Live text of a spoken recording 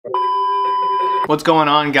What's going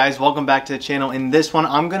on, guys? Welcome back to the channel. In this one,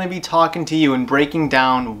 I'm going to be talking to you and breaking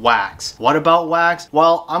down wax. What about wax?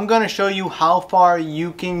 Well, I'm going to show you how far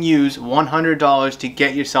you can use $100 to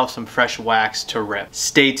get yourself some fresh wax to rip.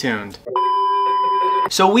 Stay tuned.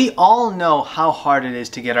 So we all know how hard it is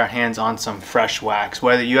to get our hands on some fresh wax,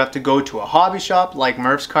 whether you have to go to a hobby shop like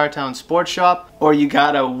Murph's Cartown Sports Shop, or you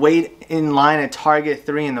gotta wait in line at Target at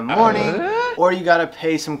 3 in the morning, or you gotta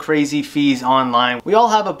pay some crazy fees online. We all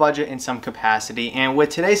have a budget in some capacity, and with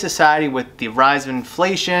today's society, with the rise of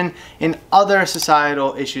inflation and other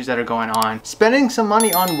societal issues that are going on, spending some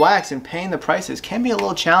money on wax and paying the prices can be a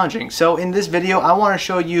little challenging. So in this video, I wanna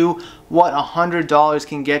show you what $100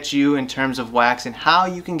 can get you in terms of wax and how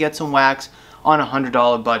you can get some wax on a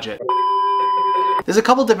 $100 budget. There's a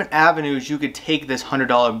couple different avenues you could take this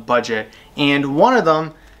 $100 budget, and one of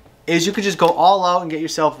them is you could just go all out and get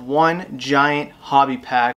yourself one giant hobby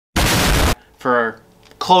pack for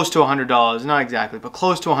close to $100. Not exactly, but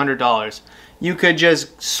close to $100. You could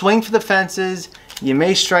just swing for the fences. You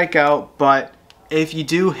may strike out, but if you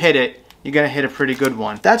do hit it, you're gonna hit a pretty good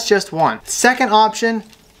one. That's just one. Second option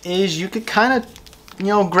is you could kind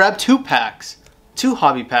of, grab two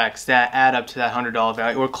hobby packs that add up to that $100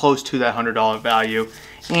 value, or close to that $100 value.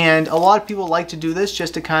 And a lot of people like to do this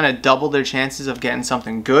just to kind of double their chances of getting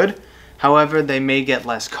something good. However, they may get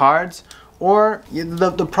less cards, or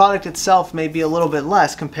the product itself may be a little bit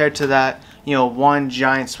less compared to that, one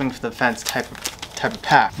giant swing for the fence type of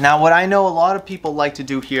pack. Now, what I know a lot of people like to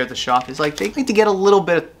do here at the shop is like they like to get a little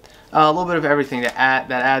bit of everything that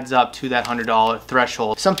adds up to that $100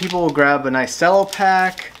 threshold. Some people will grab a nice cello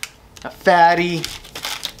pack, a fatty,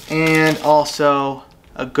 and also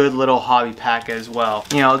a good little hobby pack as well.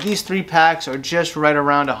 These three packs are just right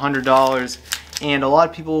around $100, and a lot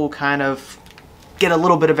of people will kind of get a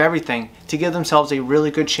little bit of everything to give themselves a really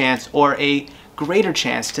good chance, or a greater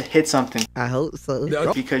chance to hit something. I hope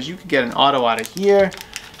so. Because you could get an auto out of here,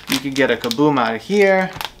 you could get a kaboom out of here,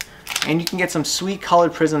 and you can get some sweet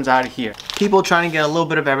colored prisms out of here. People trying to get a little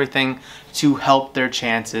bit of everything to help their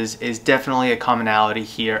chances is definitely a commonality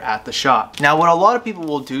here at the shop. Now, what a lot of people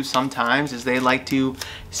will do sometimes is they like to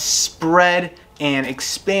spread and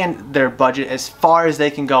expand their budget as far as they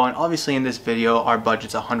can go. And obviously in this video, our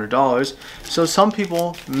budget's $100. So some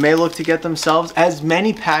people may look to get themselves as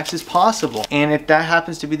many packs as possible. And if that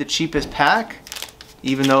happens to be the cheapest pack,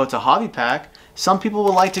 even though it's a hobby pack, some people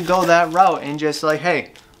will like to go that route and just like,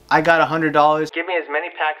 hey, I got $100. Give me as many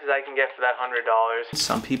packs as I can get for that $100.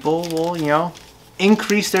 Some people will,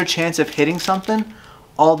 increase their chance of hitting something,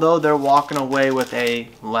 although they're walking away with a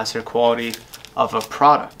lesser quality of a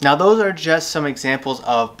product. Now, those are just some examples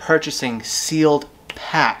of purchasing sealed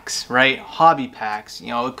packs, right? Hobby packs.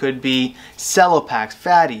 It could be cello packs,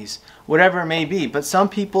 fatties, whatever it may be. But some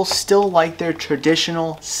people still like their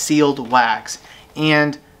traditional sealed wax,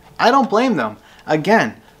 and I don't blame them.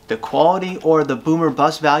 Again, the quality or the boom or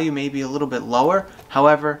bust value may be a little bit lower.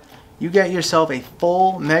 However, you get yourself a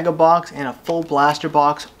full mega box and a full blaster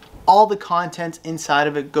box. All the contents inside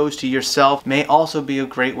of it goes to yourself. May also be a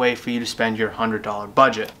great way for you to spend your $100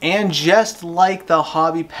 budget. And just like the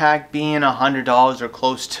hobby pack being $100 or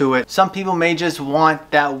close to it, some people may just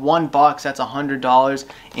want that one box that's $100,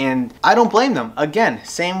 and I don't blame them. Again,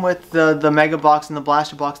 same with the mega box and the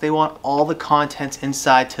blaster box. They want all the contents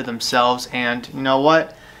inside to themselves, and you know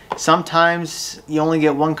what? Sometimes you only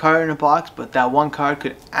get one card in a box, but that one card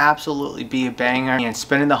could absolutely be a banger, and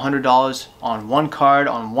spending the $100 on one card,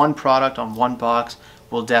 on one product, on one box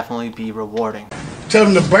will definitely be rewarding. Tell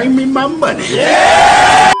them to bring me my money.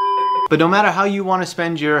 Yeah! But no matter how you want to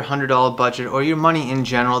spend your $100 budget or your money in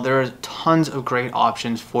general, there are tons of great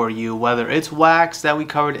options for you, whether it's wax that we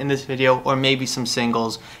covered in this video or maybe some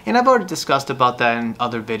singles. And I've already discussed about that in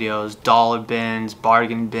other videos, dollar bins,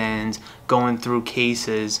 bargain bins, going through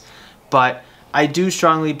cases. But I do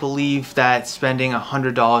strongly believe that spending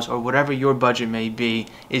 $100 or whatever your budget may be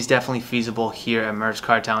is definitely feasible here at Murph's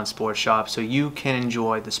Cartown Sports Shop, so you can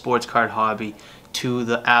enjoy the sports card hobby to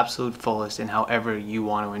the absolute fullest and however you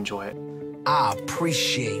want to enjoy it. I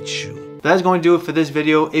appreciate you. That's going to do it for this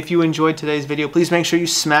video. If you enjoyed today's video, please make sure you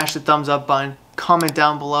smash the thumbs up button, comment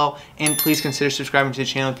down below, and please consider subscribing to the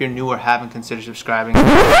channel if you're new or haven't considered subscribing.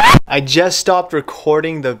 I just stopped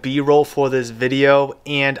recording the B-roll for this video,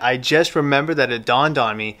 and I just remembered that it dawned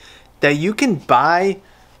on me that you can buy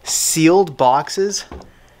sealed boxes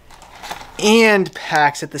and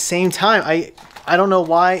packs at the same time. I don't know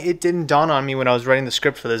why it didn't dawn on me when I was writing the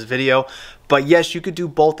script for this video, but yes, you could do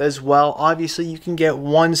both as well. Obviously, you can get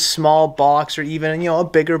one small box or even, you know, a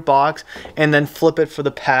bigger box and then flip it for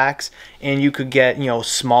the packs, and you could get, you know,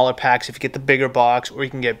 smaller packs if you get the bigger box, or you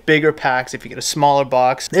can get bigger packs if you get a smaller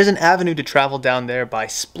box. There's an avenue to travel down there by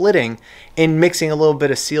splitting and mixing a little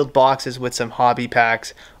bit of sealed boxes with some hobby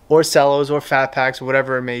packs or cellos or fat packs,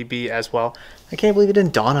 whatever it may be as well. I can't believe it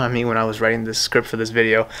didn't dawn on me when I was writing this script for this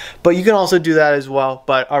video, but you can also do that as well.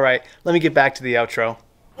 But all right, let me get back to the outro.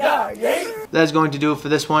 That's going to do it for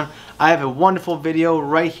this one. I have a wonderful video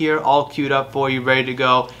right here all queued up for you, ready to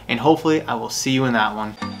go, and hopefully I will see you in that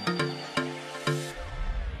one.